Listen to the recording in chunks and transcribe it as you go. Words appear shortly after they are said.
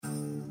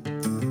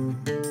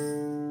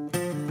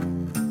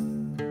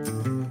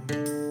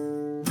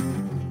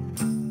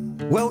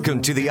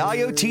Welcome to the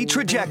IoT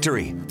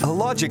Trajectory, a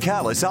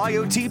Logicalis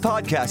IoT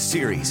podcast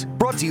series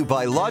brought to you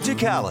by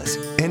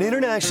Logicalis, an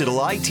international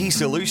IT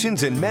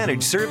solutions and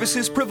managed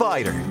services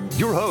provider.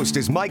 Your host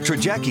is Mike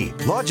Trajecki,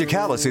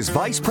 Logicalis'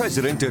 Vice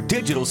President of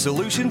Digital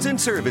Solutions and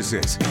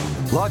Services.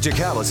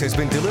 Logicalis has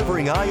been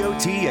delivering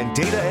IoT and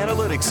data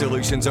analytics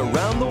solutions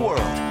around the world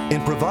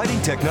and providing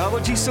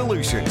technology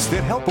solutions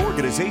that help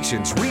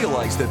organizations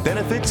realize the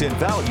benefits and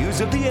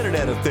values of the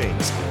Internet of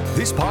Things.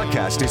 This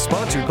podcast is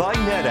sponsored by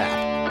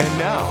NetApp. And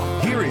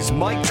now, here is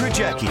Mike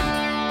Trajecki.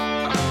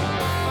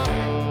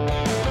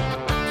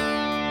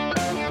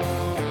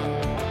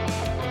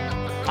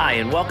 Hi,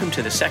 and welcome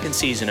to the second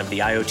season of the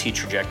IoT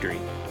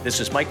Trajectory. This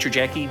is Mike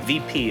Trajecki,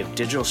 VP of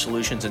Digital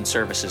Solutions and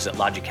Services at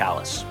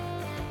Logicalis.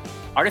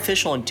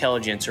 Artificial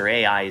intelligence, or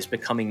AI, is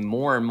becoming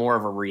more and more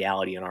of a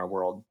reality in our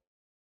world.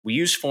 We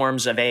use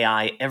forms of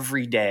AI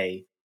every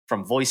day,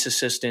 from voice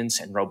assistants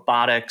and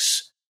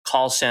robotics,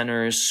 call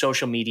centers,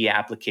 social media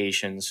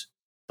applications.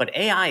 But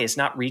AI has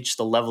not reached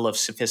the level of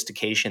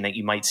sophistication that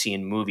you might see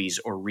in movies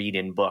or read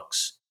in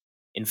books.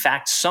 In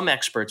fact, some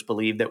experts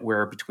believe that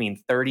we're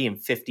between 30 and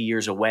 50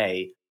 years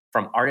away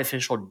from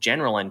artificial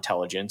general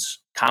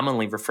intelligence,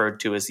 commonly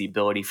referred to as the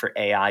ability for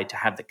AI to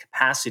have the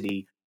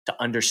capacity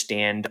to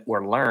understand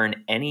or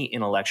learn any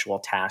intellectual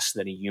task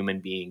that a human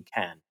being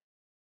can.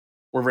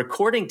 We're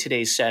recording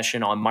today's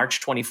session on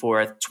March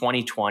 24th,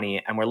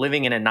 2020, and we're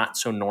living in a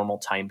not-so-normal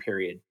time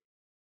period.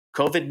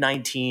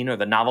 COVID-19, or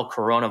the novel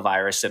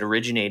coronavirus that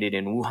originated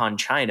in Wuhan,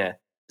 China,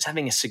 is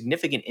having a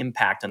significant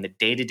impact on the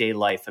day-to-day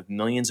life of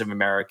millions of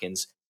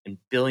Americans and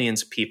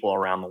billions of people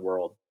around the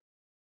world.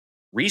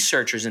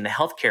 Researchers in the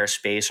healthcare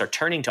space are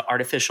turning to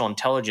artificial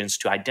intelligence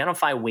to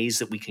identify ways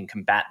that we can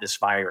combat this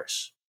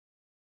virus.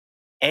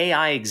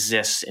 AI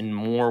exists in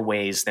more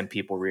ways than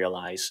people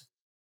realize.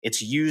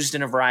 It's used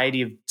in a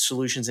variety of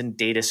solutions in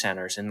data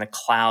centers, in the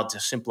cloud, to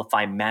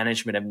simplify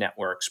management of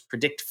networks,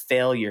 predict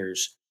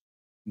failures,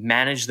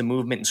 manage the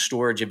movement and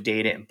storage of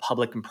data in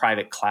public and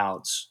private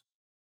clouds.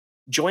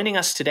 Joining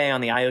us today on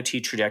the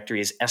IoT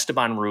Trajectory is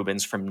Esteban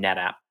Rubens from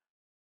NetApp.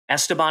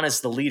 Esteban is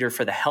the leader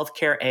for the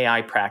healthcare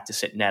AI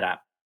practice at NetApp.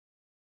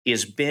 He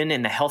has been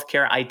in the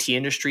healthcare IT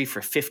industry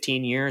for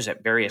 15 years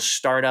at various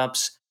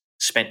startups,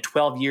 spent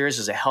 12 years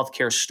as a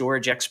healthcare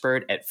storage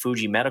expert at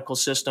Fuji Medical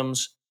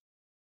Systems.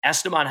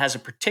 Esteban has a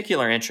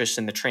particular interest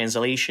in the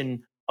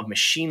translation of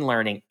machine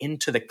learning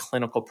into the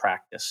clinical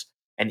practice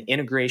and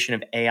integration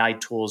of AI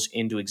tools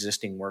into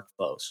existing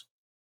workflows.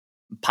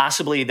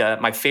 Possibly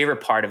my favorite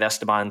part of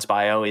Esteban's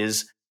bio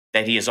is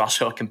that he is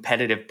also a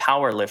competitive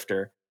power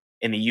lifter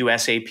in the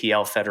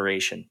USAPL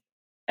Federation.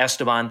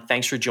 Esteban,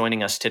 thanks for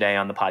joining us today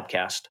on the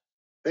podcast.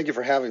 Thank you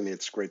for having me.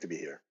 It's great to be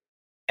here.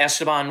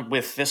 Esteban,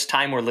 with this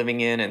time we're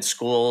living in and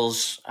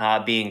schools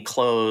being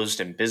closed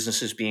and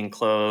businesses being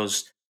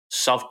closed,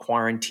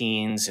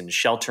 self-quarantines and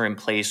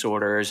shelter-in-place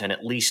orders in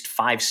at least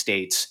 5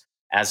 states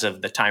as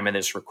of the time of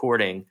this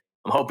recording,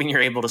 I'm hoping you're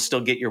able to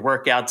still get your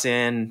workouts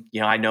in.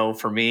 I know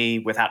for me,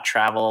 without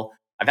travel,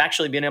 I've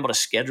actually been able to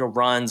schedule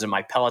runs and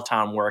my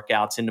Peloton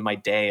workouts into my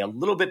day a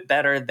little bit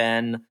better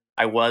than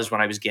I was when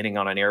I was getting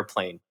on an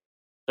airplane.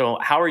 So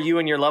how are you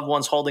and your loved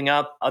ones holding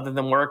up other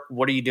than work?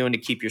 What are you doing to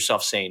keep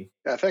yourself sane?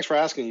 Yeah, thanks for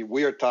asking.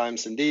 Weird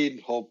times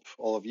indeed. Hope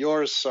all of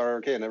yours are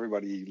okay and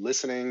everybody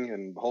listening.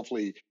 And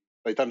hopefully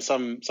by the time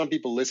some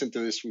people listen to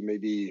this, we may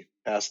be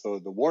past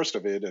the worst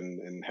of it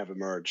and have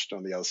emerged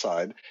on the other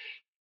side.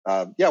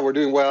 We're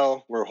doing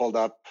well. We're holed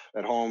up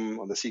at home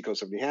on the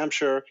seacoast of New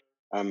Hampshire.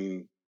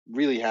 I'm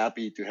really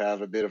happy to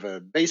have a bit of a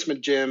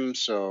basement gym.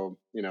 So,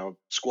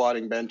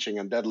 squatting, benching,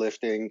 and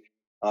deadlifting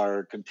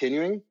are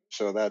continuing.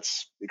 So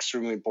that's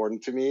extremely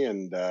important to me.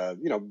 And,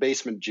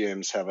 basement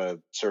gyms have a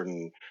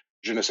certain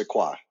je ne sais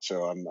quoi.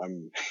 So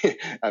I'm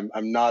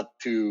I'm not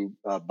too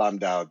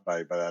bummed out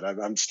by that.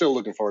 I'm still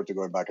looking forward to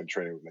going back and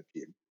training with my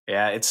team.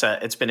 Yeah,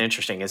 it's been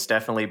interesting. It's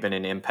definitely been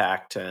an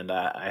impact. And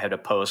I had a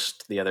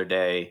post the other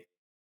day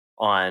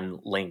on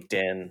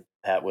LinkedIn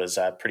that was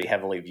pretty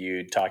heavily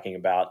viewed, talking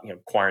about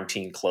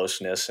quarantine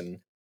closeness and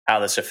how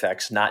this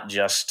affects not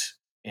just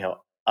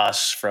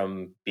us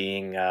from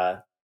being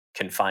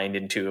confined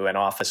into an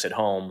office at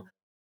home,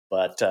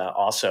 but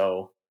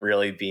also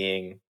really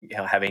being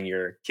having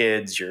your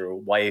kids, your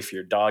wife,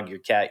 your dog, your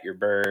cat, your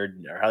bird,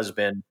 your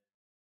husband,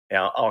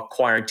 all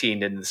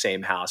quarantined in the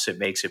same house.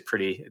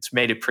 It's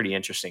made it pretty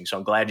interesting. So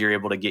I'm glad you're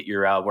able to get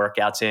your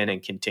workouts in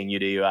and continue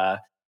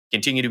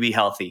to be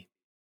healthy.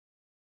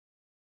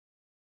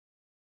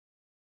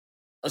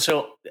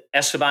 So,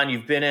 Esteban,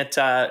 you've been at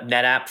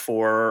NetApp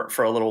for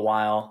a little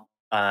while.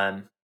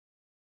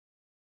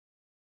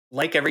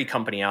 Like every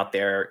company out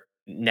there,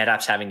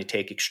 NetApp's having to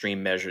take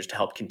extreme measures to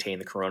help contain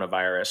the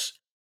coronavirus.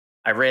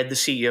 I read the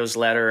CEO's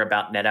letter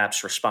about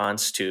NetApp's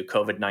response to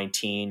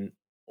COVID-19.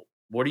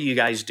 What are you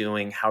guys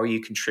doing? How are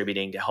you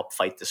contributing to help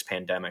fight this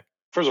pandemic?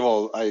 First of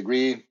all, I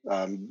agree.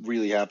 I'm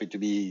really happy to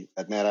be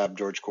at NetApp.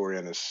 George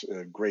Kurian is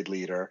a great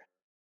leader.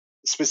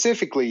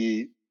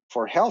 Specifically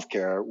for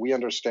healthcare, we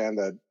understand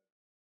that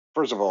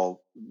first of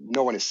all,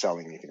 no one is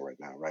selling anything right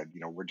now, right?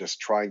 We're just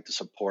trying to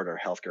support our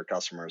healthcare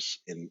customers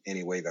in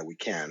any way that we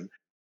can.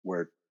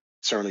 We're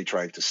certainly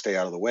trying to stay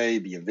out of the way,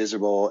 be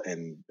invisible,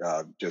 and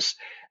just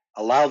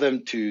allow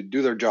them to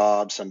do their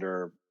jobs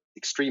under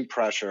extreme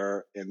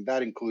pressure. And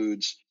that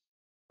includes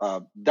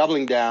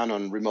doubling down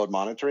on remote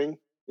monitoring.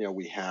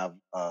 We have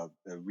a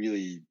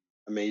really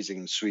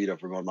amazing suite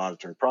of remote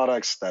monitoring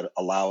products that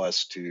allow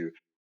us to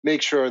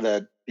make sure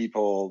that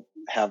people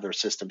have their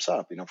systems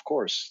up. Of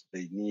course,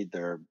 they need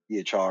their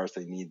EHRs,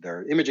 they need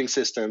their imaging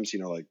systems,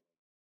 like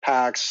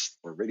PACS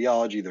for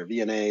radiology, their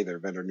VNA, their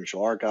vendor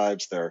neutral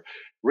archives, their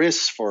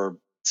RIS for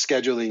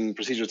scheduling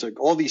procedures. Like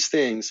all these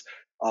things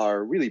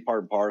are really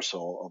part and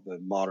parcel of the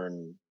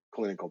modern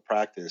clinical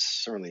practice,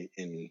 certainly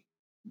in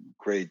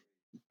great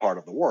part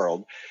of the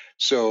world.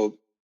 So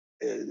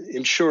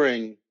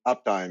ensuring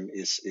uptime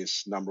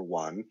is number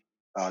one.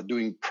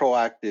 Doing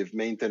proactive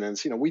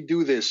maintenance. We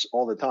do this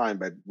all the time,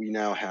 but we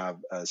now have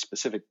a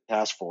specific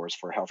task force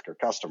for healthcare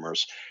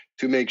customers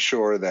to make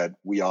sure that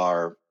we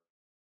are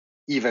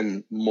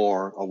even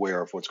more aware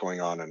of what's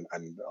going on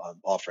and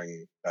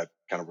offering that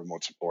kind of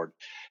remote support.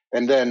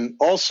 And then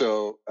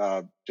also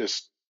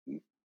just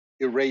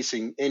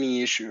erasing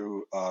any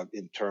issue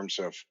in terms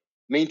of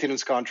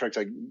maintenance contracts.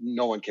 Like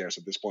no one cares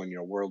at this point.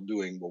 We're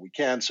doing what we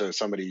can. So if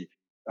somebody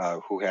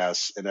who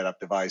has a NetApp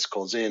device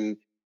calls in,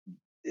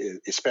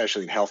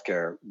 especially in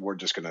healthcare, we're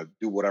just going to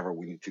do whatever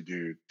we need to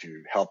do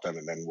to help them,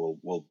 and then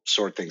we'll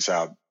sort things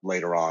out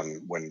later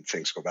on when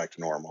things go back to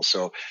normal.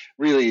 So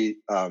really,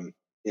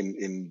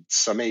 in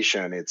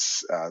summation,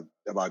 it's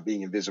about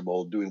being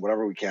invisible, doing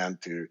whatever we can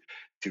to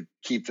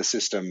keep the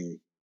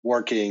system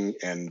working,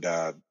 and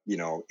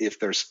if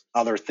there's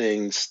other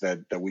things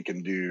that we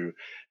can do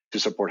to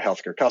support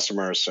healthcare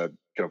customers at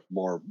kind of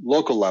more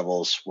local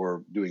levels, we're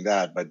doing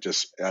that. But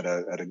just at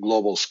a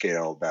global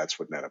scale, that's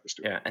what NetApp is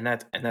doing. Yeah,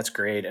 and that's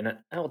great. And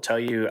I will tell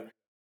you,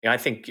 I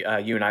think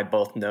you and I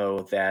both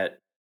know that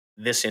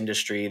this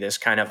industry, this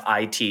kind of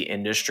IT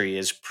industry,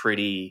 is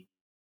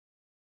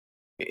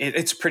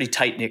it's a pretty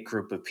tight knit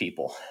group of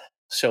people.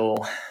 So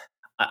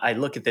I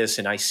look at this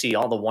and I see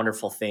all the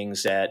wonderful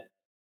things that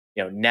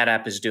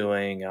NetApp is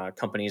doing,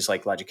 companies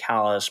like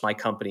Logicalis, my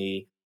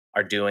company,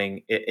 are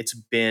doing. It's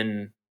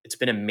been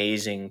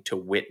amazing to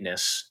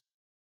witness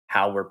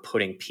how we're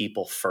putting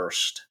people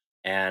first,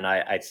 and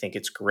I think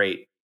it's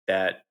great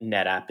that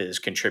NetApp is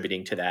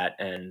contributing to that.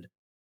 And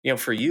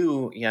for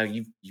you,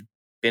 you've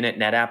been at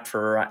NetApp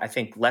for I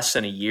think less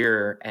than a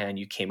year, and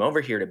you came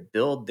over here to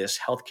build this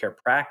healthcare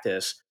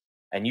practice,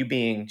 and you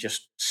being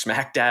just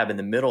smack dab in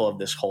the middle of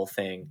this whole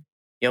thing.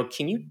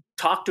 Can you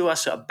talk to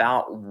us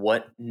about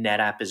what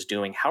NetApp is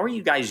doing? How are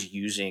you guys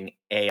using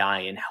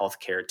AI in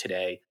healthcare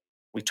today?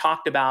 We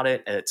talked about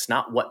it. It's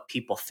not what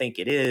people think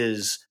it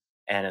is,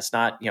 and it's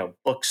not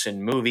books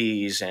and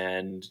movies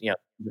and that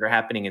are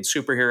happening in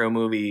superhero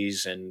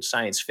movies and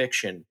science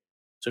fiction.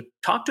 So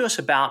talk to us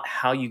about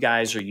how you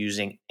guys are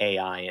using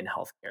AI in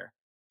healthcare.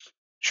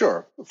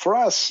 Sure. For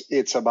us,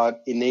 it's about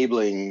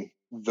enabling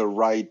the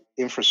right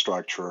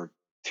infrastructure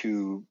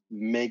to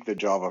make the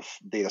job of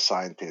data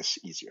scientists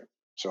easier.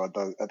 So at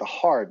the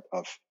heart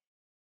of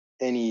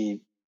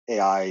any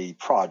AI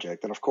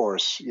project, and of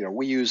course,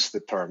 we use the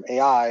term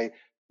AI.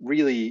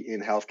 Really,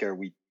 in healthcare,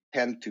 we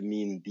tend to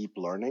mean deep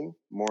learning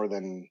more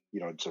than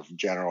sort of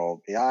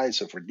general AI.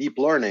 So for deep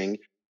learning,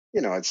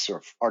 it's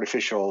sort of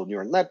artificial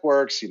neural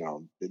networks.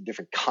 The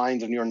different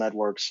kinds of neural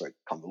networks, like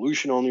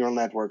convolutional neural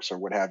networks or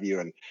what have you.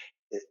 And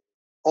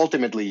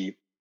ultimately,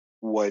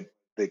 what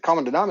the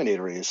common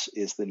denominator is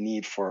the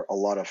need for a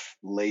lot of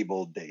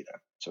labeled data.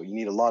 So you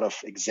need a lot of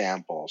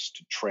examples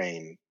to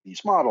train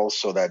these models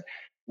so that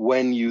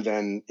when you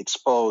then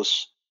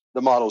expose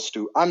the models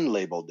to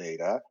unlabeled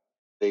data,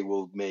 they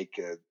will make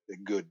a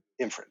good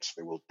inference.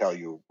 They will tell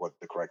you what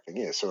the correct thing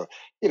is. So,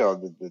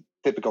 the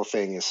typical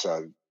thing is,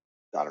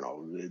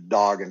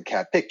 dog and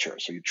cat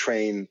pictures. So you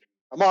train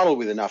a model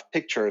with enough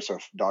pictures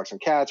of dogs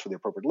and cats with the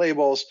appropriate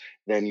labels.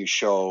 Then you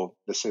show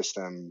the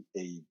system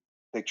a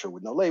picture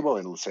with no label,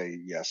 and it'll say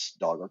yes,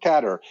 dog or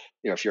cat. Or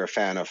if you're a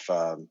fan of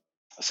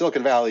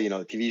Silicon Valley,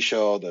 the TV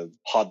show, the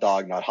hot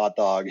dog, not hot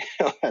dog,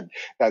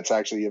 that's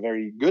actually a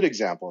very good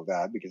example of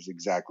that, because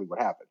exactly what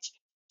happens.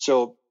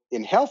 So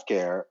in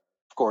healthcare,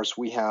 of course,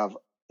 we have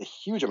a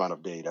huge amount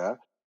of data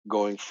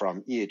going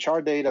from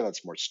EHR data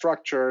that's more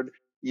structured,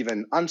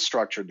 even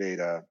unstructured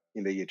data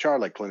in the EHR,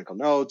 like clinical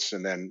notes,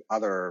 and then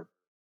other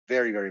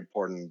very, very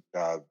important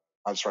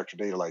unstructured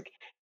data like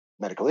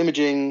medical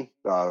imaging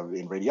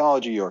in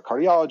radiology or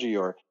cardiology,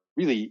 or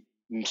really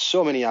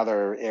so many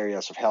other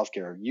areas of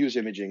healthcare use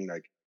imaging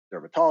like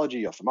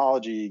dermatology,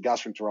 ophthalmology,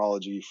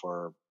 gastroenterology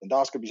for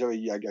endoscopy. So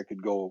I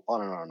could go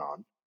on and on and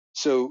on.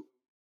 So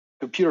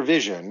computer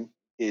vision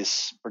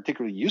is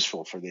particularly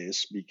useful for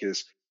this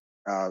because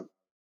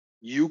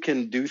you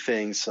can do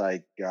things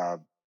like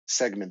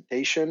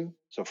segmentation.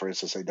 So for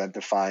instance,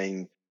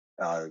 identifying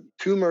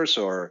tumors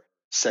or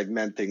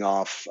segmenting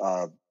off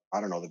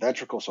the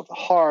ventricles of the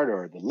heart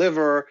or the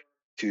liver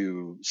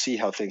to see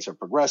how things are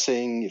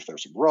progressing, if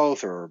there's a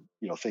growth or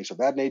things of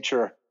that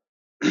nature.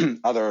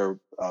 Other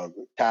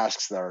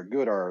tasks that are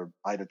good are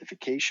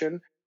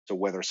identification, so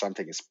whether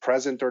something is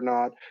present or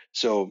not.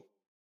 So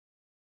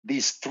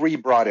these three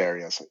broad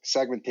areas, like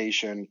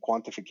segmentation,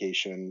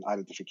 quantification,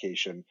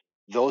 identification,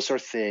 those are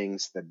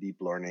things that deep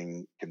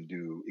learning can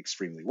do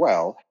extremely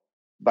well.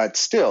 But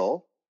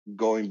still,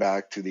 going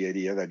back to the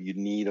idea that you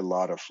need a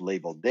lot of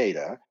labeled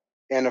data.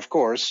 And of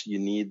course, you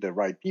need the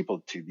right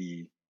people to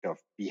be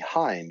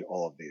behind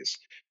all of this.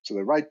 So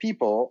the right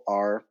people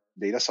are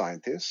data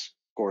scientists,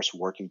 of course,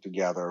 working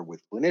together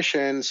with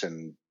clinicians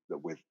and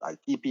with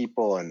IT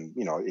people. And,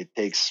 it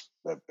takes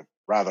a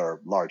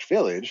rather large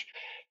village.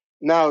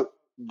 Now,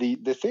 the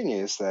thing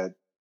is that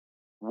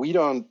we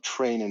don't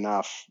train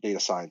enough data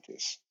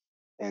scientists.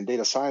 And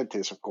data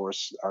scientists, of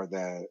course, are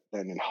then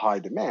in high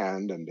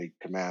demand, and they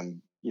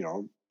command,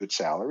 good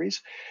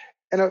salaries.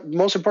 And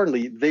most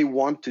importantly, they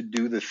want to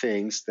do the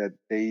things that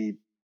they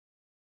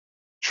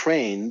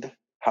trained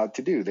how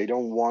to do. They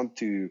don't want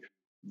to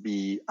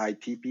be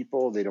IT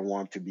people. They don't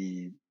want to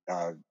be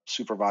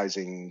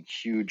supervising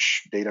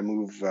huge data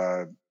move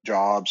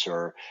jobs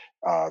or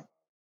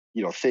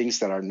things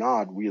that are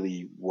not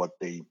really what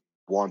they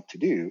want to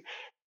do.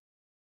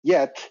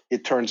 Yet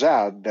it turns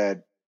out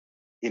that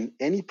in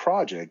any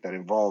project that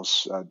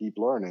involves deep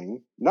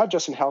learning, not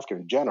just in healthcare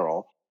in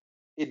general,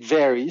 it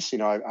varies.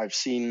 I've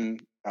seen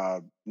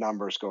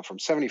numbers go from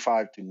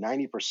 75 to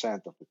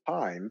 90% of the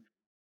time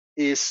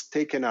is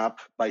taken up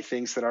by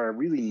things that are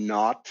really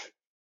not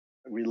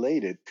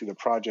related to the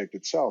project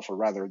itself, or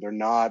rather, they're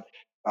not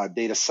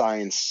data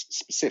science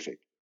specific.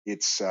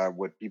 It's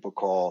what people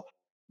call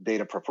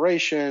data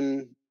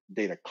preparation,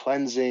 data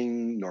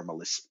cleansing,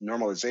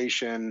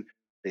 normalization,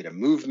 data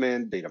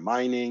movement, data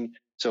mining.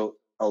 So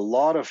a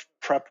lot of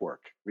prep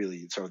work,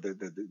 really. So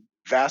the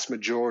vast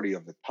majority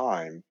of the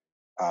time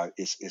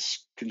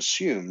is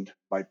consumed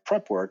by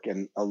prep work,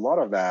 and a lot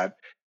of that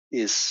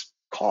is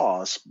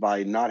caused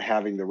by not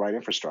having the right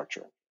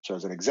infrastructure. So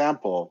as an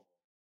example,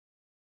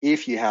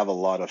 if you have a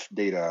lot of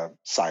data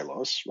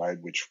silos, right,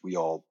 which we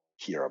all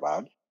hear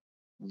about,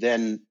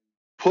 then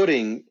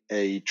putting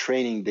a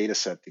training data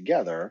set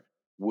together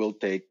will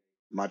take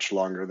much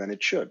longer than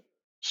it should.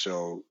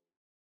 So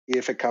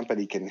if a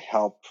company can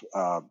help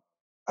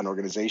an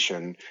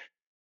organization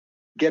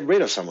get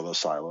rid of some of those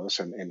silos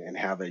and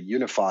have a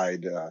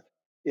unified,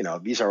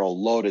 these are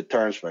all loaded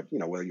terms, but,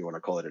 whether you want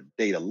to call it a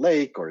data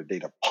lake or a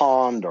data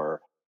pond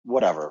or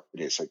whatever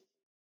it is, like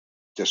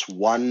just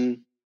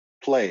one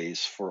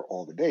place for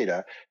all the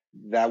data,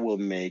 that will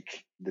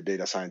make the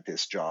data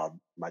scientist's job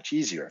much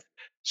easier.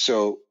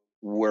 So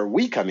where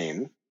we come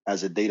in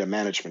as a data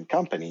management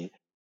company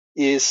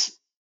is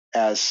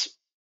as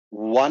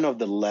one of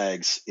the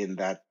legs in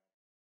that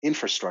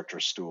infrastructure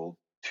stool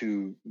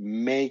to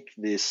make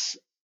this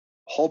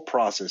whole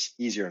process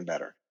easier and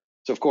better.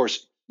 So of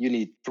course, you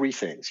need three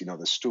things.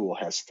 The stool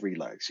has three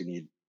legs. You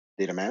need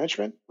data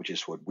management, which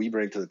is what we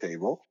bring to the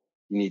table.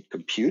 You need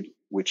compute,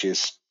 which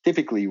is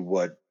typically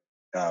what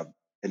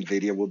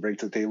NVIDIA will bring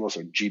to the table.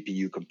 So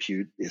GPU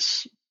compute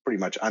is pretty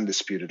much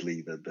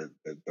undisputedly the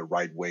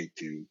right way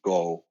to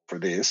go for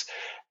this.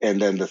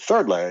 And then the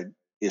third leg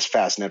is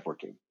fast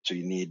networking. So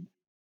you need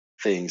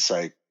things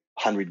like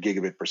 100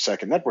 gigabit per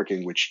second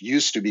networking, which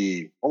used to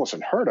be almost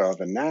unheard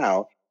of. And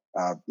now,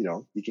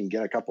 you can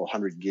get a couple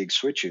 100 gig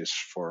switches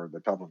for the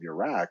top of your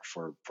rack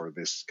for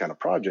this kind of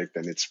project.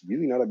 And it's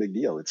really not a big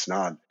deal. It's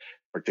not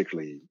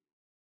particularly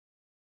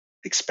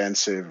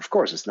expensive. Of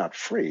course, it's not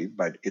free,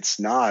 but it's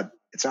not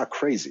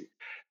crazy.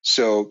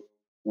 So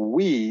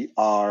we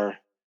are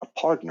a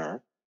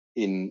partner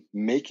in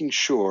making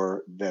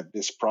sure that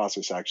this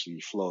process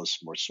actually flows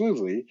more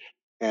smoothly.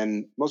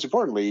 And most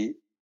importantly,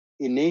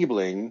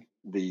 enabling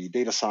the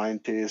data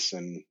scientists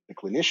and the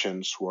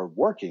clinicians who are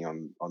working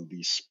on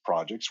these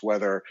projects,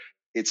 whether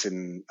it's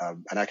in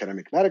an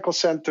academic medical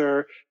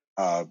center,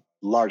 a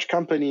large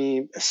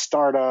company, a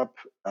startup,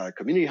 a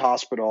community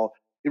hospital,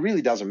 it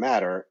really doesn't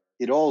matter.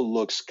 It all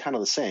looks kind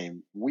of the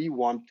same. We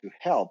want to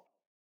help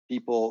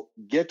people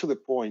get to the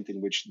point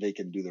in which they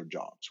can do their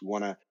jobs. We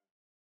want to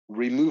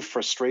remove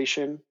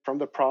frustration from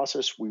the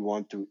process. We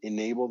want to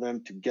enable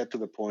them to get to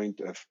the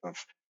point of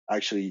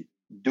actually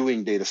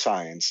doing data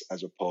science,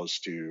 as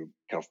opposed to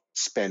kind of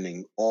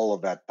spending all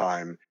of that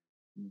time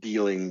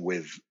dealing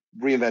with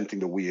reinventing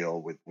the wheel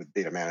with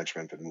data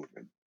management and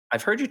movement.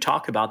 I've heard you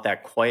talk about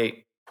that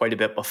quite a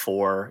bit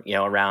before,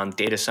 around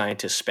data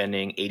scientists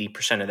spending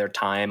 80% of their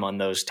time on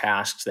those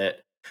tasks that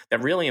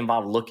really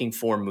involve looking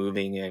for,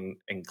 moving,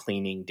 and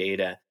cleaning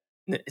data.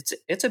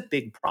 It's a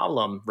big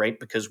problem, right?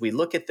 Because we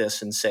look at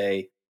this and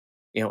say,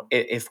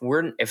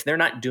 if they're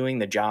not doing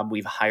the job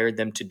we've hired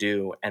them to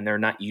do, and they're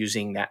not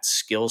using that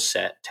skill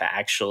set to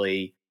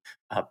actually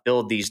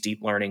build these deep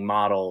learning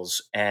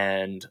models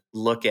and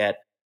look at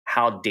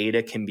how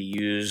data can be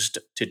used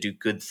to do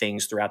good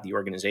things throughout the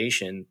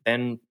organization,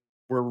 then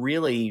we're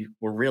really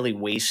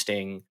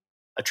wasting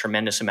a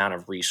tremendous amount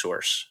of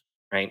resource,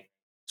 right?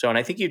 So, and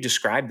I think you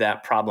described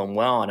that problem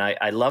well. And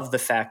I love the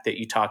fact that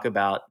you talk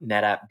about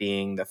NetApp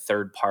being the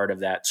third part of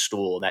that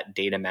stool, that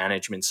data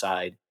management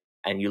side.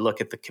 And you look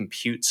at the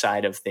compute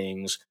side of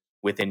things,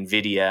 with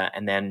NVIDIA,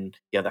 and then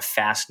the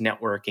fast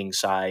networking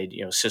side,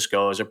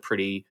 Cisco is a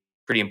pretty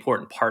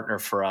important partner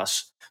for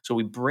us. So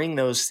we bring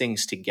those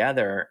things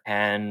together,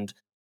 and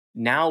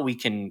now we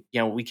can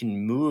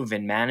move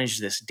and manage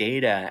this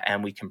data,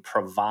 and we can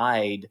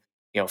provide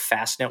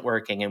fast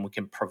networking, and we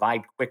can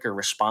provide quicker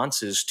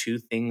responses to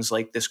things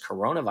like this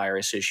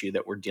coronavirus issue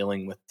that we're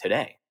dealing with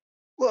today.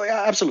 Well,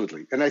 yeah,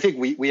 absolutely. And I think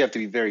we have to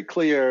be very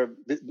clear.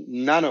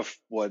 None of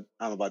what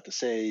I'm about to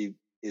say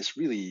is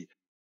really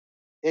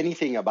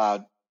anything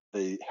about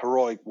the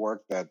heroic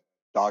work that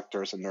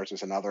doctors and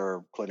nurses and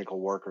other clinical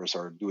workers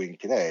are doing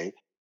today.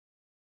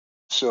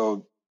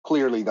 So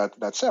clearly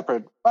that's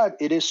separate. But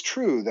it is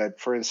true that,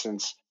 for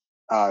instance,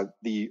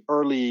 the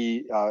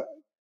early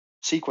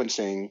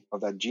sequencing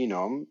of that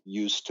genome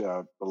used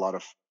a lot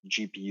of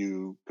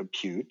GPU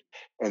compute,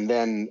 and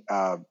then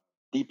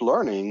deep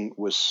learning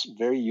was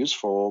very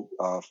useful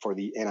for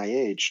the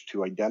NIH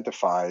to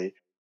identify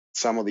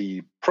some of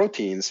the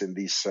proteins in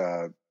these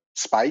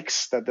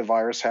spikes that the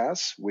virus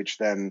has, which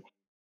then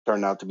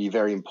turned out to be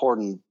very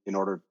important in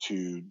order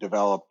to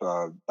develop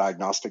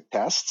diagnostic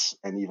tests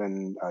and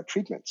even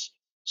treatments.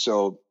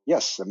 So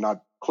yes, I'm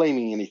not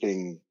claiming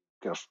anything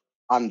kind of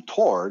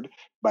untoward,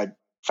 but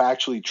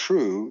factually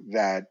true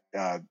that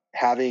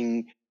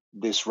having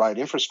this right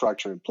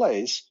infrastructure in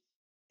place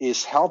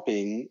is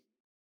helping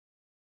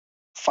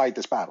fight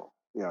this battle.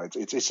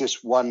 It's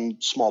just one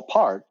small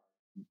part,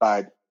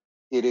 but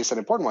it is an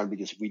important one,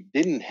 because if we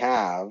didn't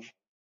have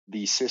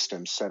these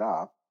systems set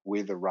up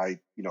with the right,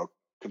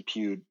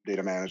 compute,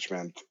 data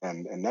management,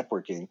 and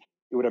networking,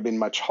 it would have been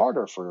much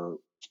harder for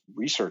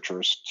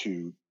researchers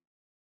to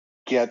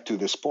get to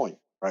this point,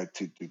 right?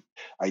 To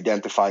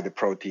identify the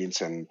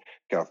proteins and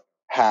kind of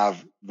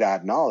have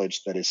that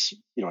knowledge that is,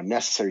 a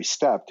necessary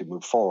step to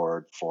move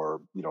forward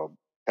for,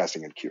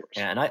 testing and cures.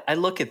 Yeah, and I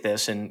look at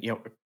this, and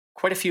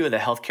quite a few of the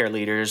healthcare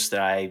leaders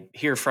that I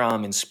hear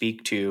from and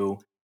speak to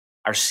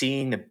are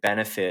seeing the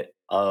benefit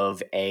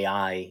of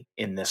AI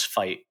in this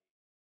fight.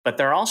 But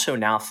they're also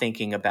now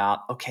thinking about,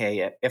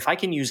 okay, if I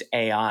can use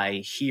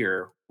AI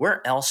here,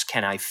 where else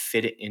can I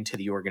fit it into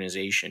the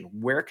organization?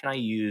 Where can I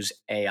use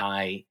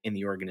AI in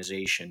the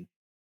organization?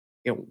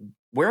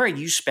 Where are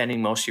you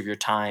spending most of your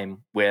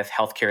time with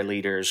healthcare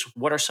leaders?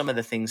 What are some of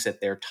the things that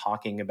they're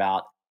talking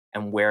about,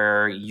 and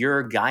where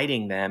you're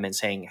guiding them and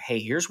saying, hey,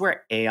 here's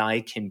where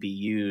AI can be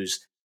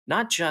used,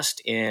 not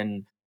just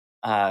in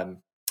a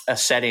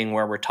setting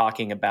where we're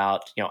talking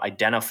about,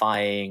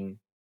 identifying,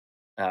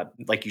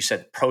 like you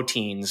said,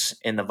 proteins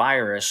in the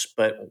virus,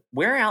 but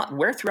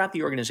where throughout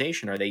the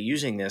organization are they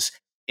using this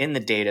in the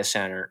data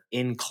center,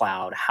 in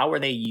cloud? How are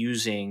they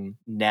using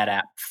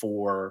NetApp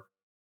for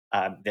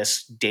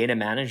this data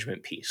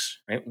management piece,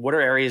 right? What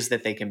are areas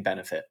that they can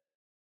benefit?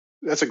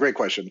 That's a great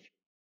question.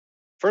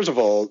 First of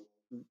all,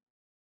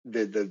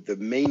 the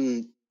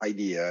main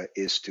idea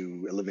is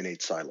to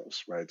eliminate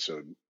silos, right?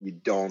 So we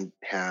don't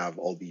have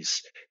all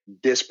these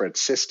disparate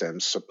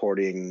systems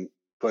supporting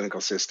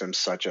clinical systems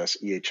such as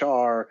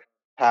EHR,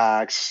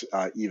 PACS,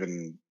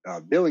 even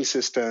billing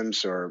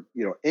systems, or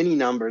any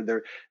number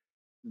there.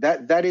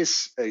 That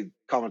is a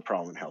common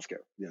problem in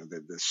healthcare.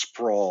 The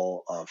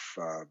sprawl of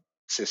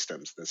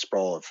systems, the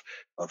sprawl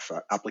of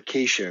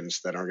applications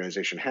that an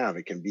organization have.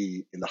 It can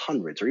be in the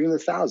hundreds or even the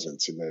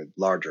thousands in the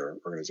larger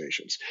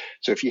organizations.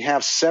 So if you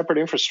have separate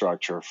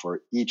infrastructure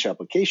for each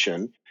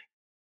application,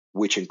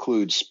 which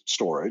includes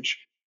storage,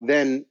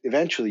 then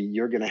eventually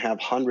you're going to have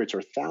hundreds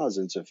or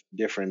thousands of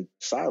different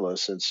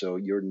silos, and so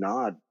you're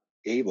not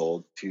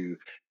able to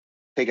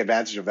take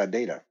advantage of that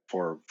data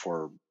for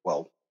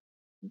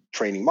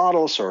training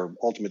models, or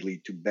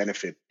ultimately to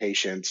benefit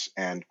patients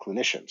and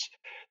clinicians.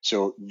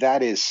 So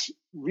that is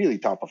really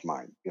top of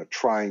mind,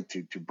 trying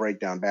to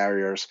break down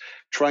barriers,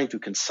 trying to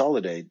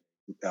consolidate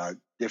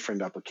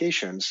different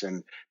applications,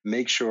 and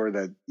make sure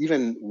that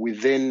even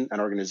within an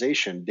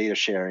organization, data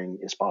sharing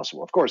is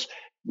possible. Of course,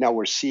 now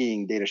we're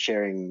seeing data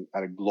sharing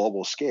at a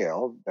global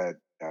scale that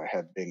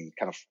had been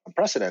kind of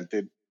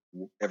unprecedented.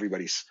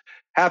 Everybody's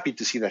happy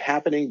to see that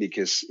happening,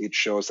 because it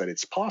shows that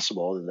it's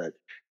possible, and that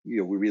we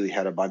really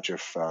had a bunch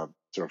of sort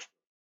of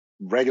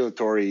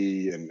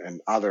regulatory and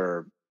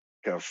other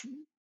kind of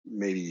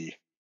maybe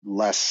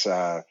less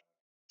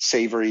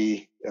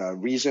savory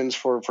reasons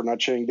for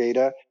not sharing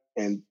data.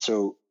 And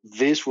so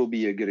this will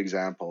be a good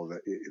example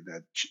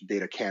that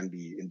data can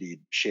be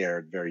indeed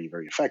shared very,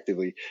 very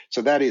effectively.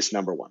 So that is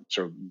number one.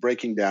 So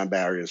breaking down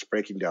barriers,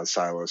 breaking down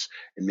silos,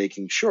 and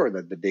making sure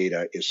that the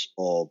data is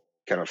all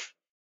kind of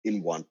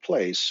in one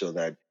place, so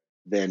that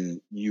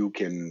then you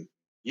can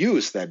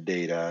use that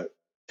data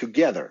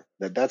together.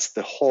 That's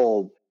the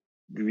whole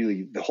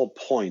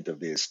point of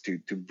this,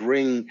 to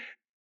bring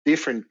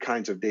different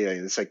kinds of data.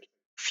 It's like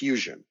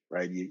fusion,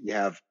 right? You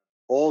have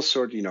all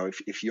sorts,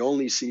 if you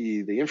only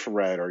see the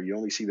infrared, or you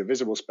only see the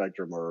visible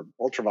spectrum or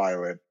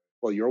ultraviolet,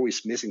 well, you're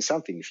always missing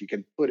something. If you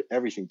can put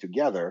everything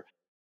together,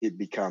 it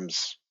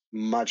becomes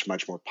much,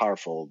 much more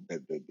powerful,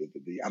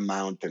 the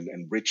amount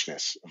and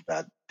richness of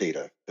that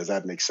data. Does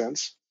that make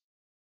sense?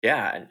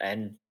 Yeah.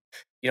 And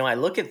I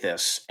look at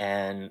this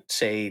and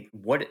say,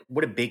 what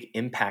a big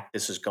impact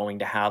this is going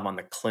to have on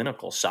the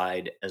clinical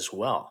side as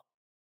well,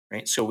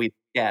 right? So we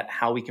look at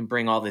how we can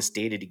bring all this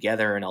data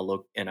together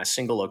in a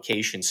single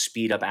location,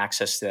 speed up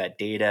access to that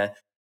data,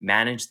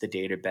 manage the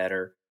data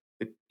better.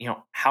 But,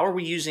 how are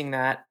we using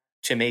that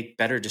to make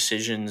better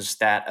decisions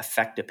that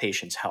affect a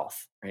patient's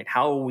health, right?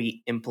 How are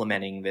we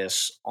implementing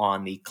this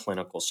on the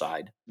clinical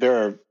side? There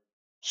are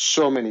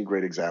so many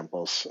great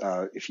examples.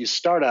 If you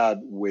start out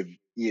with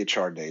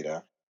EHR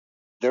data,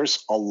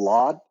 there's a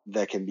lot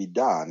that can be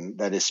done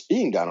that is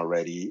being done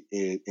already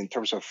in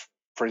terms of,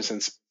 for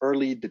instance,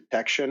 early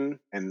detection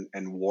and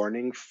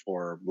warning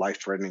for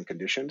life-threatening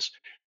conditions.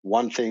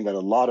 One thing that a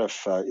lot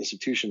of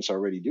institutions are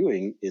already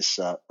doing is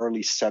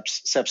early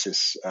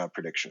sepsis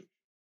prediction.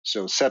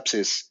 So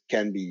sepsis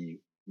can be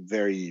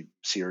very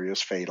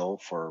serious, fatal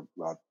for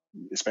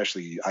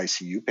especially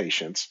ICU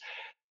patients.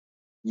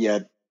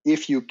 Yet,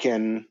 if you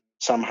can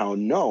somehow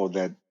know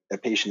that a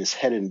patient is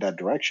headed in that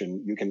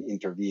direction, you can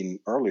intervene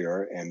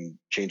earlier and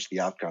change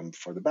the outcome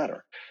for the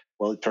better.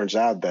 Well, it turns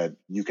out that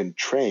you can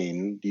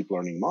train deep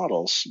learning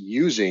models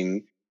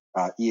using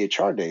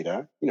EHR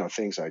data,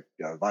 things like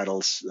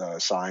vital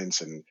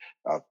signs and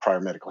prior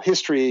medical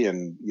history,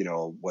 and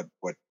what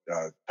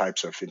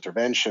types of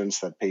interventions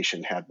that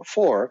patient had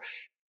before,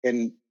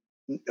 and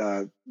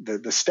the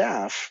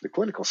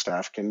clinical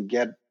staff can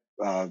get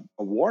a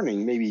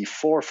warning maybe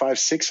 4, 5,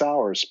 6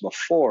 hours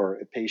before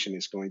a patient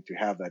is going to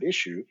have that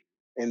issue,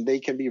 and they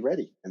can be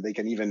ready, and they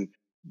can even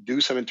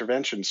do some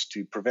interventions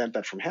to prevent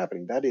that from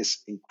happening. That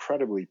is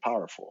incredibly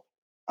powerful.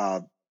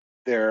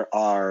 There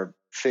are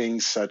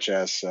things such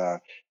as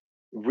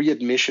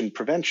readmission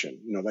prevention,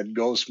 that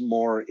goes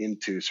more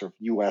into sort of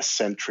U.S.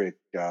 centric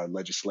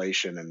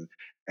legislation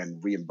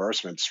and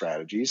reimbursement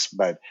strategies,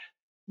 but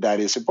that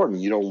is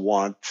important. You don't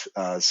want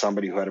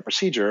somebody who had a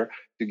procedure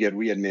to get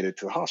readmitted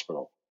to the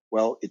hospital.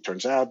 Well, it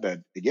turns out that,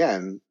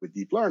 again, with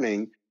deep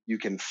learning, you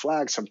can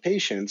flag some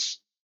patients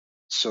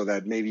so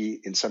that maybe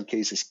in some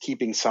cases,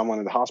 keeping someone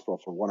in the hospital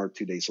for 1 or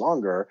 2 days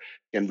longer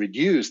can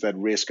reduce that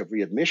risk of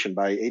readmission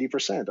by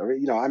 80%. Or,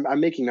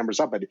 I'm making numbers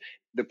up, but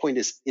the point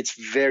is it's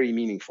very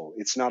meaningful.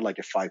 It's not like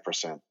a 5%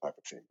 type of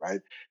thing, right?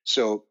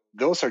 So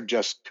those are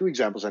just two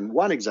examples. And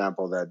one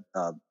example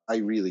that I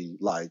really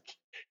like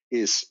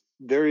is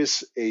there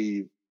is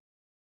the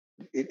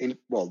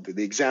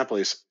example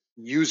is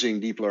using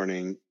deep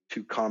learning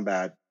to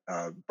combat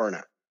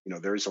burnout.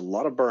 There is a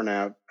lot of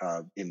burnout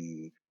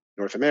in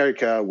North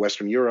America,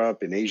 Western Europe,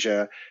 in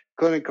Asia.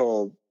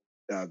 Clinical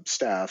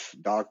staff,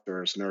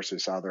 doctors,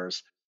 nurses,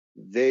 others,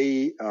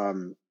 they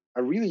are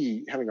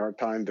really having a hard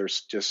time.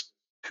 There's just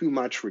too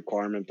much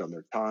requirement on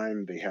their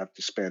time. They have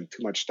to spend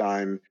too much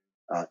time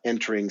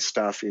entering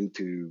stuff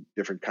into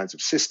different kinds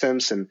of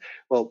systems. And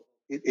well,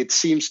 it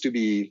seems to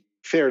be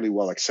fairly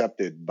well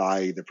accepted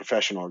by the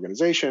professional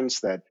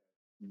organizations that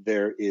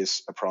there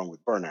is a problem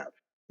with burnout.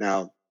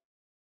 Now,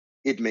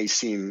 it may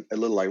seem a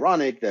little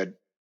ironic that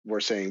we're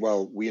saying,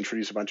 well, we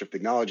introduced a bunch of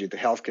technology into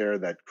healthcare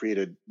that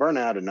created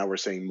burnout, and now we're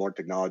saying more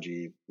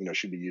technology,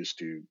 should be used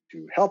to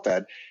help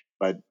that.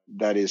 But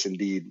that is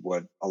indeed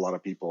what a lot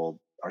of people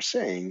are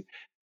saying.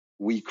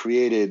 We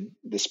created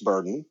this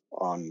burden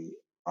on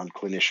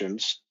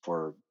clinicians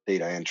for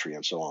data entry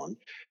and so on.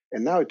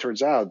 And now it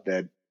turns out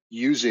that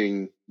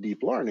using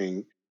deep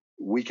learning,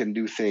 we can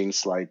do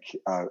things like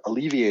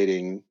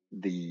alleviating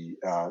the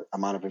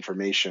amount of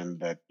information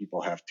that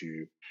people have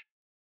to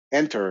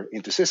enter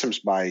into systems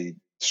by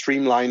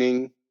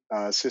streamlining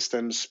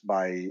systems,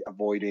 by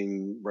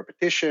avoiding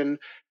repetition,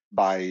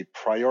 by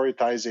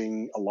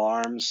prioritizing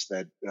alarms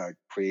that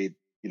create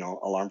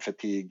alarm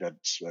fatigue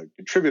that's a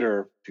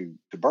contributor to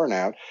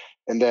burnout.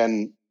 And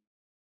then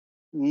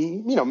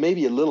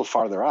maybe a little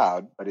farther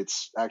out, but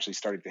it's actually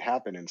starting to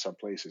happen in some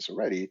places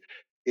already,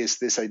 is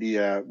this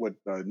idea, what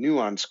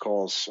Nuance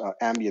calls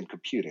ambient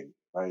computing,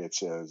 right?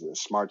 It's a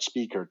smart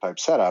speaker type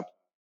setup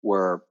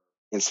where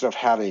instead of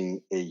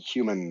having a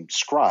human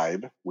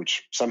scribe,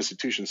 which some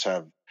institutions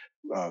have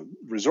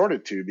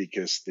resorted to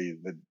because the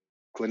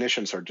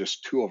clinicians are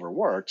just too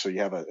overworked, so you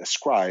have a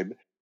scribe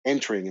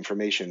entering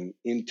information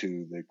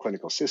into the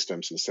clinical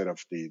systems instead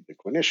of the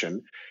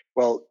clinician.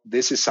 Well,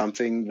 this is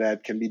something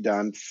that can be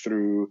done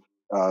through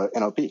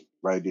NLP,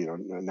 right?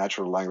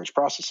 Natural language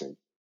processing.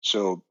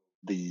 So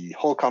the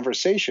whole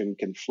conversation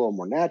can flow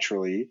more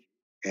naturally,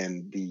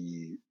 and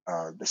the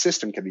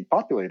system can be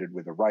populated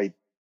with the right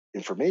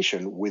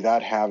information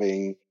without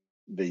having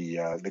the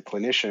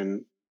clinician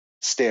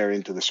stare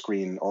into the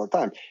screen all the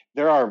time.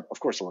 There are, of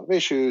course, a lot of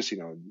issues.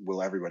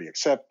 Will everybody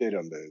accept it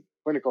on the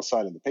clinical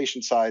side and the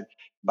patient side?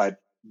 But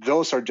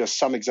those are just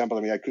some examples.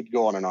 I mean, I could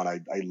go on and on. I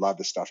love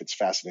this stuff. It's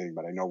fascinating,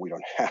 but I know we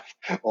don't have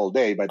all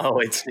day. But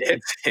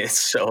it's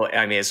so.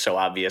 I mean, it's so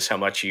obvious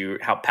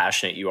how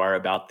passionate you are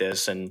about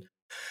this, and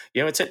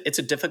it's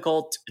a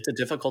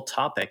difficult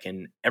topic,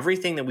 and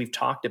everything that we've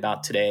talked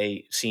about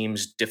today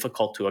seems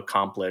difficult to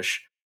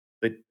accomplish.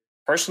 But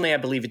personally, I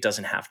believe it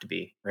doesn't have to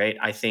be, right?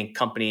 I think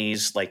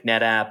companies like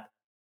NetApp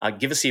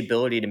give us the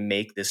ability to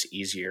make this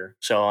easier.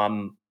 So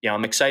I'm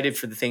I'm excited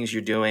for the things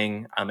you're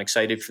doing. I'm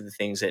excited for the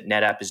things that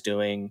NetApp is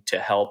doing to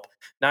help,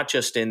 not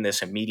just in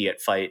this immediate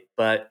fight,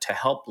 but to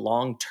help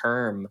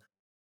long-term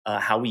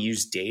how we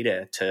use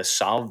data to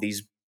solve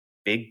these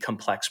big,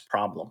 complex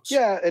problems.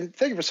 Yeah, and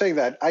thank you for saying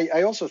that.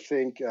 I also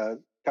think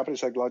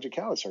companies like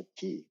Logicalis are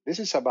key. This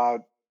is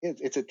about,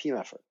 it's a team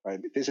effort, right?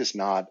 This is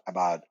not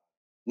about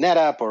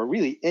NetApp or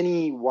really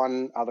any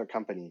one other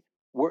company.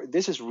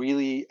 This is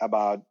really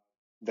about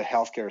the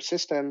healthcare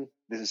system.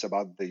 This is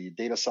about the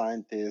data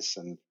scientists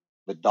and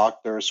the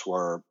doctors who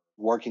are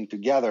working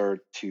together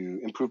to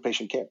improve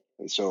patient care.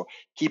 So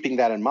keeping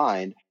that in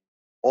mind,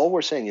 all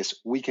we're saying is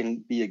we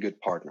can be a good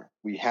partner.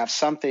 We have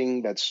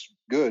something that's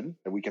good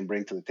that we can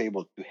bring to the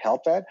table to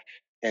help that.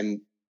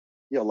 And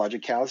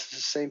Logicalis is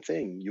the same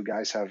thing. You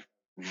guys have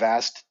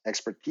vast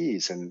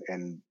expertise, and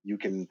you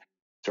can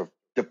sort of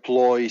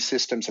deploy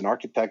systems and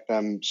architect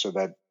them so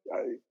that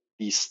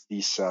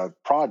these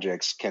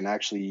projects can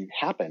actually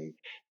happen.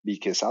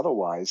 Because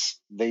otherwise,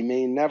 they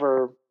may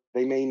never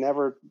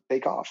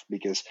take off.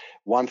 Because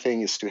one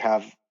thing is to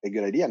have a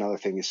good idea, another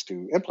thing is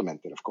to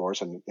implement it, of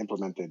course, and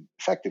implement it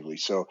effectively.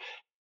 So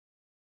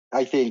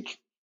I think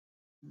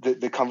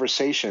the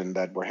conversation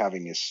that we're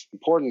having is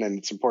important, and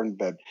it's important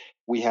that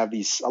we have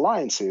these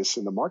alliances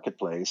in the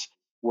marketplace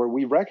where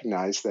we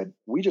recognize that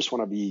we just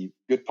want to be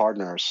good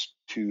partners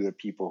to the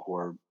people who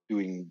are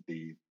doing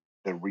the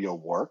real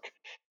work,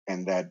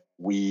 and that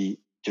we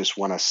just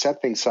want to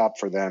set things up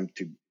for them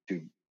to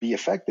be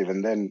effective.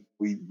 And then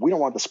we don't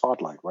want the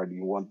spotlight, right?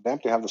 We want them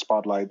to have the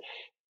spotlight,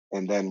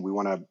 and then we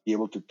want to be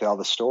able to tell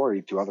the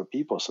story to other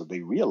people so they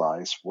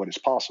realize what is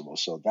possible.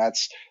 So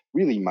that's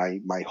really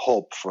my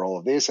hope for all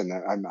of this, and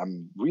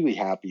I'm really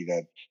happy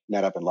that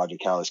NetApp and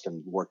Logicalis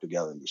can work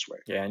together in this way.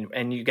 Yeah,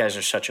 and you guys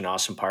are such an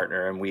awesome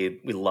partner, and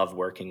we love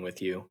working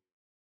with you.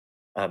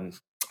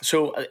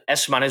 So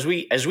Esteban, as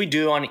we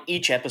do on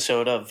each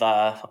episode of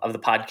the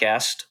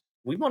podcast,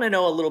 we want to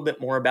know a little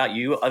bit more about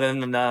you, other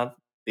than the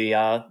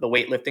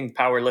weightlifting,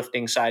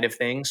 powerlifting side of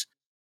things.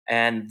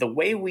 And the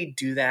way we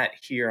do that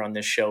here on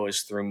this show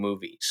is through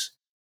movies.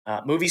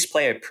 Movies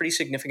play a pretty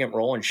significant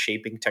role in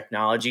shaping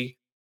technology.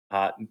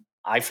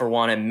 I, for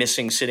one, am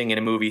missing sitting in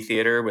a movie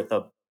theater with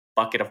a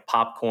bucket of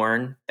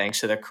popcorn thanks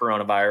to the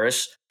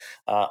coronavirus.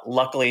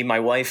 Luckily, my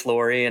wife,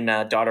 Lori,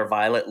 and daughter,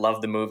 Violet,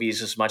 love the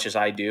movies as much as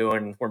I do,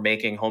 and we're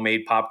making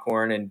homemade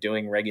popcorn and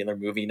doing regular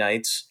movie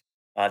nights.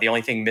 The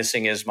only thing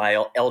missing is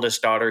my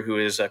eldest daughter, who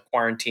is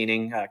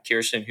quarantining,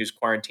 Kirsten, who's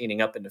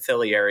quarantining up in the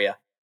Philly area.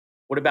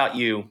 What about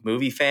you?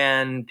 Movie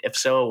fan? If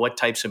so, what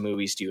types of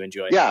movies do you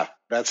enjoy? Yeah,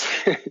 that's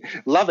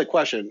love the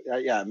question.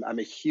 Yeah, I'm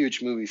a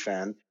huge movie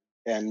fan,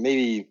 and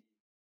maybe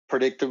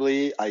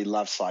predictably, I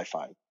love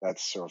sci-fi.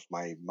 That's sort of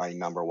my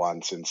number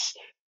one. Since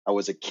I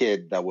was a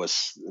kid, that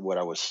was what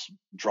I was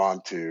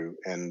drawn to,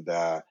 and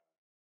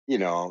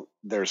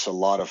there's a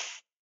lot of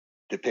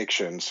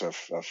depictions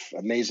of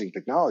amazing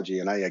technology,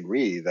 and I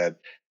agree that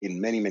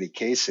in many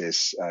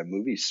cases,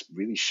 movies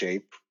really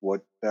shape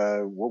what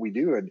we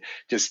do. And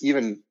just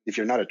even if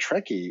you're not a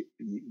Trekkie,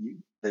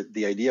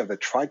 the idea of the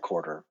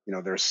tricorder,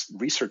 there's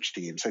research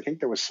teams. I think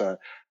there was a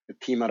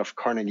team out of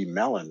Carnegie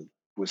Mellon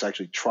who was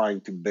actually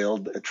trying to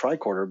build a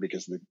tricorder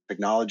because the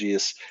technology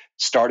is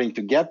starting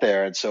to get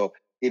there, and so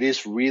it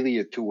is really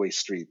a two-way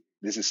street.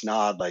 This is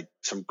not like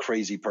some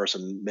crazy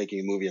person making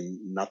a movie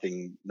and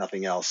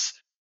nothing else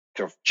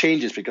sort of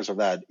changes because of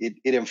that. It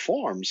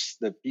informs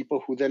the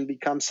people who then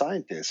become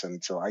scientists.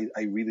 And so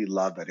I really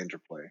love that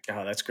interplay.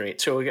 Oh, that's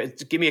great. So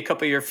give me a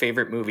couple of your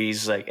favorite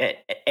movies, like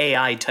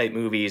AI type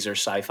movies or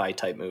sci-fi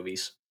type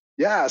movies.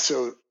 Yeah,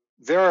 so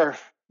there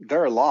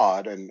are a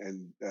lot.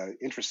 And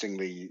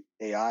interestingly,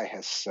 AI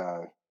has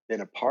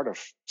been a part of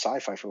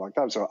sci-fi for a long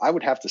time. So I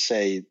would have to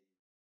say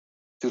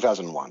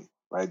 2001,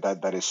 right?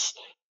 That is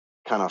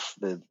kind of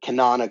the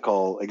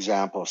canonical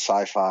example of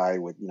sci-fi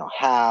with,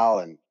 HAL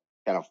and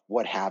kind of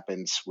what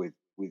happens with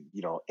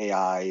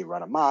AI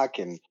run amok.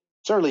 And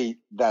certainly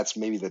that's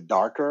maybe the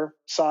darker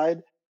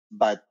side,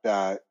 but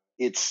I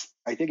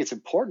think it's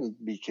important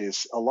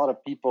because a lot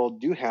of people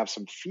do have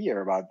some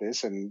fear about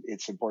this, and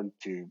it's important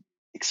to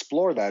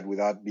explore that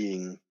without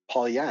being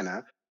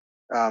Pollyanna.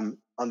 On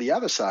the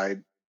other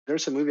side,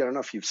 there's a movie, I don't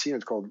know if you've seen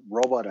it, called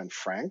Robot and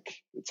Frank.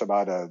 It's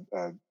about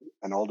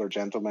an older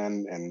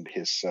gentleman and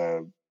his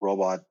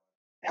robot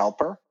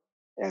helper.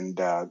 And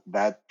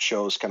that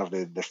shows kind of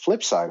the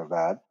flip side of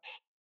that.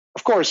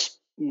 Of course,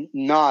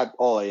 not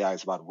all AI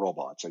is about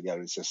robots.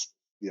 Again, it's just,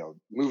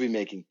 movie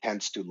making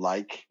tends to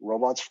like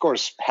robots. Of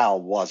course,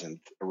 HAL wasn't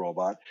a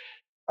robot.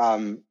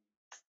 And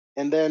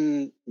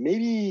then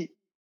maybe,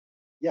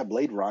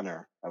 Blade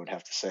Runner, I would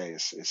have to say,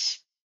 is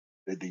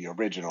the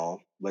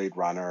original Blade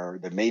Runner,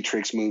 the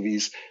Matrix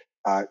movies.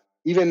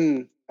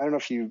 Even, I don't know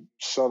if you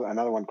saw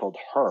another one called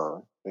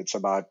Her. It's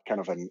about kind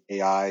of an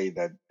AI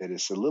that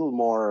is a little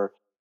more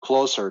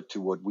closer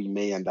to what we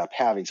may end up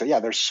having. So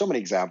there's so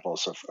many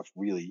examples of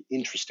really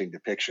interesting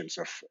depictions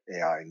of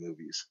AI in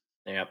movies.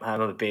 Yeah,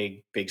 I'm a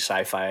big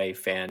sci-fi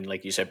fan,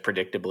 like you said,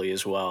 predictably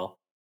as well.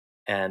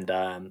 And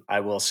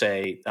I will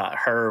say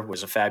Her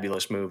was a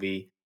fabulous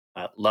movie.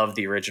 Love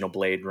the original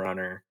Blade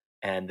Runner.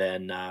 And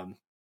then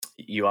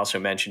you also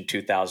mentioned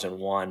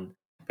 2001.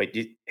 But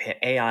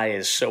AI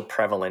is so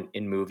prevalent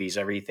in movies,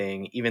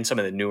 everything, even some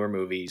of the newer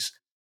movies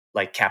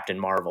like Captain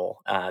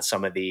Marvel,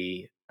 some of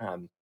the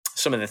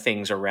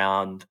things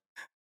around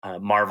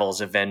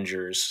Marvel's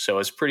Avengers. So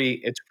it's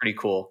pretty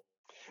cool.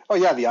 Oh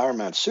yeah, the Iron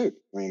Man suit.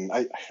 I mean,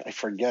 I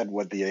forget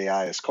what the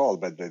AI is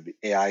called, but the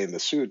AI in the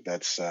suit,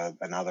 that's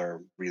another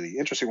really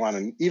interesting one.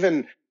 And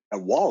even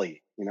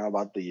WALL-E,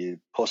 about the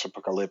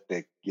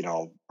post-apocalyptic,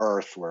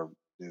 Earth where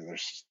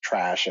there's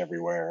trash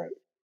everywhere.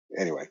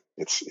 Anyway,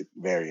 it's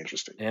very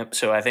interesting. Yep.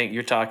 So I think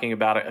you're talking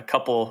about a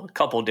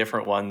couple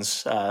different ones.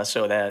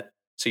 So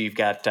you've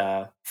got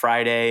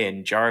Friday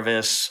and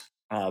Jarvis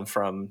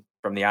from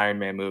the Iron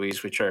Man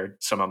movies, which are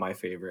some of my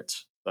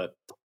favorites. But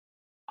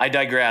I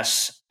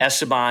digress.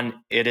 Esteban,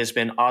 it has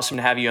been awesome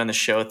to have you on the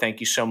show. Thank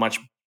you so much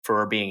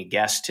for being a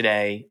guest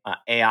today.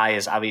 AI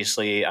is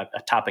obviously a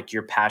topic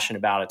you're passionate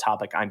about, a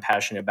topic I'm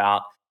passionate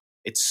about.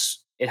 It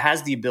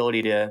has the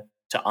ability to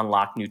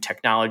unlock new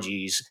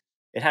technologies.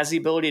 It has the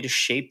ability to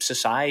shape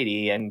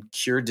society and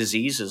cure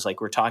diseases like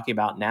we're talking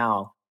about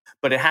now.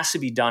 But it has to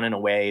be done in a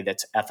way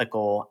that's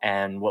ethical.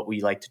 And what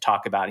we like to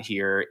talk about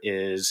here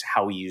is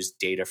how we use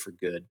data for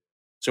good.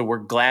 So we're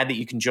glad that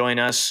you can join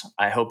us.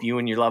 I hope you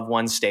and your loved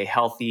ones stay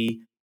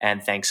healthy.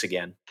 And thanks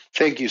again.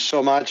 Thank you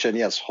so much. And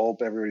yes,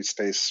 hope everybody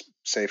stays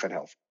safe and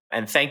healthy.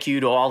 And thank you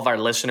to all of our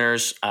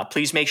listeners.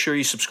 Please make sure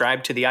you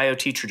subscribe to the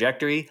IoT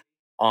Trajectory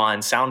on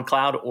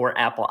SoundCloud or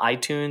Apple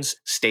iTunes.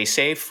 Stay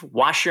safe,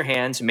 wash your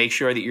hands, and make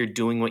sure that you're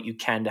doing what you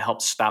can to help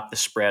stop the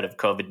spread of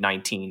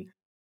COVID-19.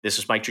 This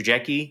is Mike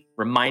Trajecki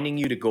reminding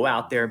you to go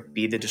out there,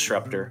 be the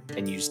disruptor,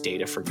 and use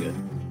data for good.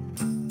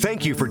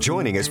 Thank you for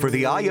joining us for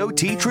the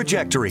IoT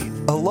Trajectory,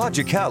 a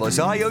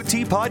Logicalis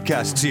IoT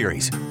podcast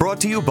series brought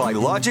to you by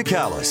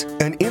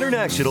Logicalis, an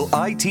international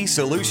IT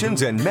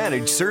solutions and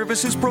managed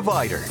services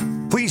provider.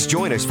 Please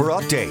join us for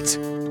updates.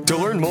 To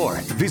learn more,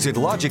 visit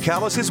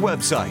Logicalis'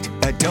 website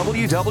at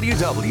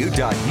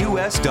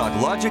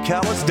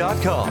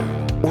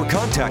www.us.logicalis.com or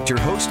contact your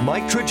host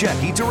Mike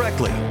Trajecki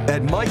directly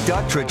at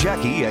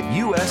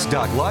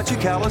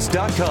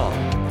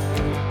mike.trajecki@us.logicalis.com.